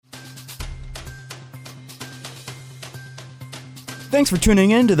Thanks for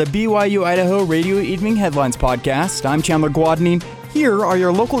tuning in to the BYU Idaho Radio Evening Headlines Podcast. I'm Chandler Guadagnine. Here are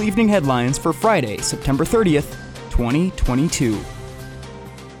your local evening headlines for Friday, September 30th, 2022.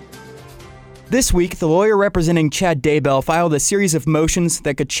 This week, the lawyer representing Chad Daybell filed a series of motions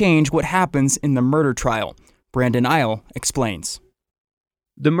that could change what happens in the murder trial. Brandon Isle explains.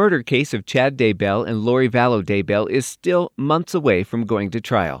 The murder case of Chad Daybell and Lori Vallow Daybell is still months away from going to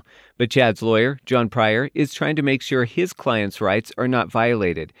trial. But Chad's lawyer, John Pryor, is trying to make sure his client's rights are not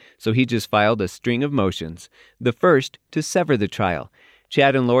violated, so he just filed a string of motions. The first, to sever the trial.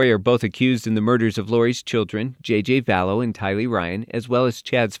 Chad and Lori are both accused in the murders of Lori's children, J.J. Vallow and Tylee Ryan, as well as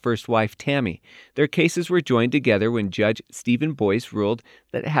Chad's first wife, Tammy. Their cases were joined together when Judge Stephen Boyce ruled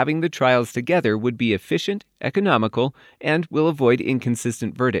that having the trials together would be efficient, economical, and will avoid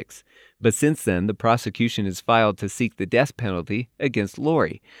inconsistent verdicts. But since then, the prosecution has filed to seek the death penalty against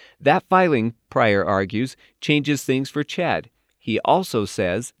Lori. That filing, Pryor argues, changes things for Chad. He also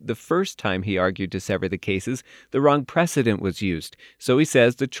says the first time he argued to sever the cases, the wrong precedent was used, so he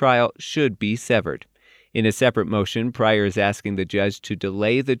says the trial should be severed. In a separate motion, Pryor is asking the judge to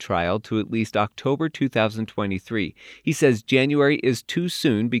delay the trial to at least October 2023. He says January is too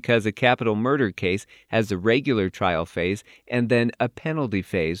soon because a capital murder case has a regular trial phase and then a penalty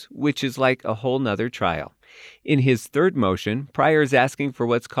phase, which is like a whole nother trial. In his third motion, Pryor is asking for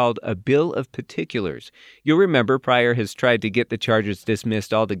what's called a bill of particulars. You'll remember Pryor has tried to get the charges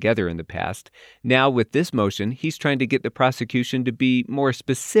dismissed altogether in the past. Now, with this motion, he's trying to get the prosecution to be more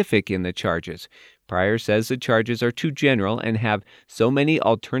specific in the charges. Pryor says the charges are too general and have so many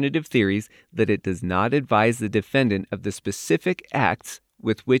alternative theories that it does not advise the defendant of the specific acts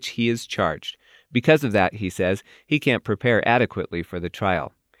with which he is charged. Because of that, he says, he can't prepare adequately for the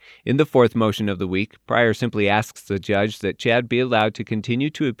trial. In the fourth motion of the week, Pryor simply asks the judge that Chad be allowed to continue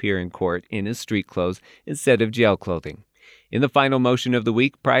to appear in court in his street clothes instead of jail clothing. In the final motion of the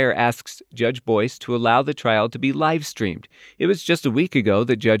week, Pryor asks Judge Boyce to allow the trial to be live-streamed. It was just a week ago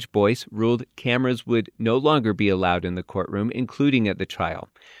that Judge Boyce ruled cameras would no longer be allowed in the courtroom, including at the trial.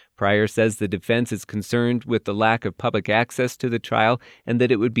 Pryor says the defense is concerned with the lack of public access to the trial and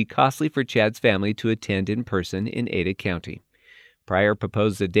that it would be costly for Chad's family to attend in person in Ada County. Pryor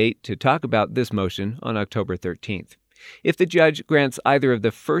proposed a date to talk about this motion on October 13th. If the judge grants either of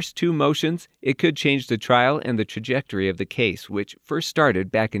the first two motions, it could change the trial and the trajectory of the case, which first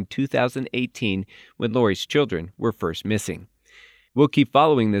started back in 2018 when Lori's children were first missing. We'll keep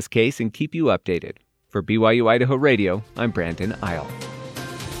following this case and keep you updated. For BYU Idaho Radio, I'm Brandon Isle.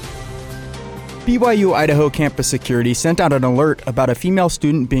 BYU Idaho campus security sent out an alert about a female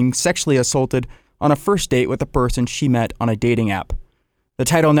student being sexually assaulted on a first date with a person she met on a dating app. The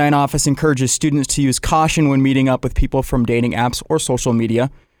Title IX office encourages students to use caution when meeting up with people from dating apps or social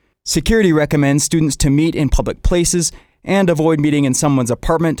media. Security recommends students to meet in public places and avoid meeting in someone's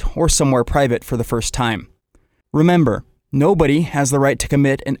apartment or somewhere private for the first time. Remember, nobody has the right to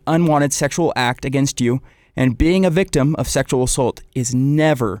commit an unwanted sexual act against you, and being a victim of sexual assault is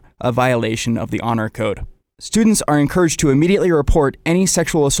never a violation of the Honor Code. Students are encouraged to immediately report any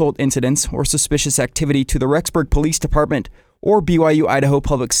sexual assault incidents or suspicious activity to the Rexburg Police Department or BYU Idaho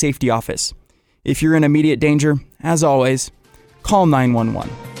Public Safety Office. If you're in immediate danger, as always, call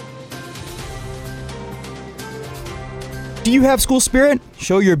 911. Do you have school spirit?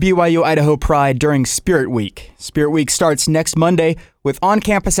 Show your BYU Idaho pride during Spirit Week. Spirit Week starts next Monday with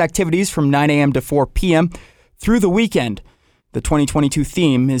on-campus activities from 9 a.m. to 4 p.m. through the weekend. The 2022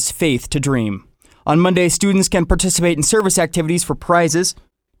 theme is Faith to Dream. On Monday, students can participate in service activities for prizes.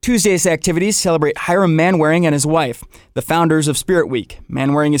 Tuesday's activities celebrate Hiram Manwaring and his wife, the founders of Spirit Week.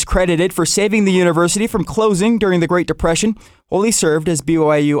 Manwaring is credited for saving the university from closing during the Great Depression, while he served as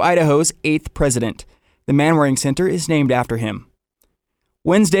BYU Idaho's 8th president. The Manwaring Center is named after him.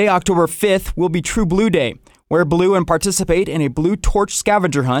 Wednesday, October 5th, will be True Blue Day. Wear blue and participate in a blue torch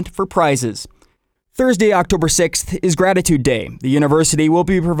scavenger hunt for prizes. Thursday, October 6th, is Gratitude Day. The university will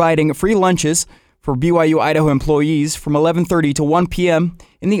be providing free lunches for BYU Idaho employees from 11:30 to 1 p.m.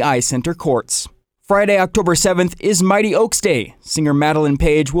 in the iCenter courts. Friday, October 7th, is Mighty Oaks Day. Singer Madeline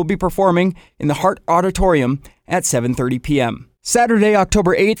Page will be performing in the Hart Auditorium at 7:30 p.m. Saturday,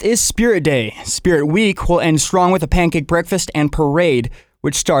 October 8th, is Spirit Day. Spirit Week will end strong with a pancake breakfast and parade,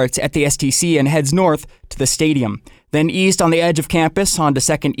 which starts at the STC and heads north to the stadium. Then east on the edge of campus onto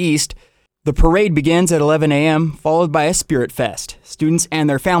 2nd East. The parade begins at 11 a.m., followed by a Spirit Fest. Students and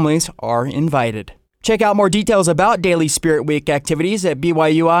their families are invited. Check out more details about daily Spirit Week activities at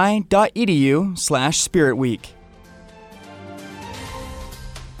byui.edu/spiritweek.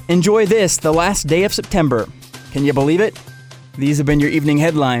 Enjoy this, the last day of September. Can you believe it? These have been your evening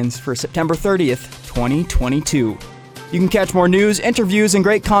headlines for September 30th, 2022. You can catch more news, interviews, and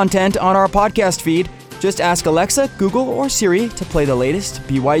great content on our podcast feed. Just ask Alexa, Google, or Siri to play the latest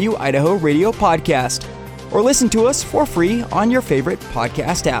BYU Idaho radio podcast. Or listen to us for free on your favorite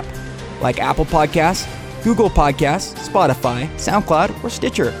podcast app, like Apple Podcasts, Google Podcasts, Spotify, SoundCloud, or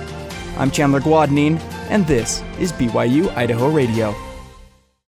Stitcher. I'm Chandler Guadagnine, and this is BYU Idaho Radio.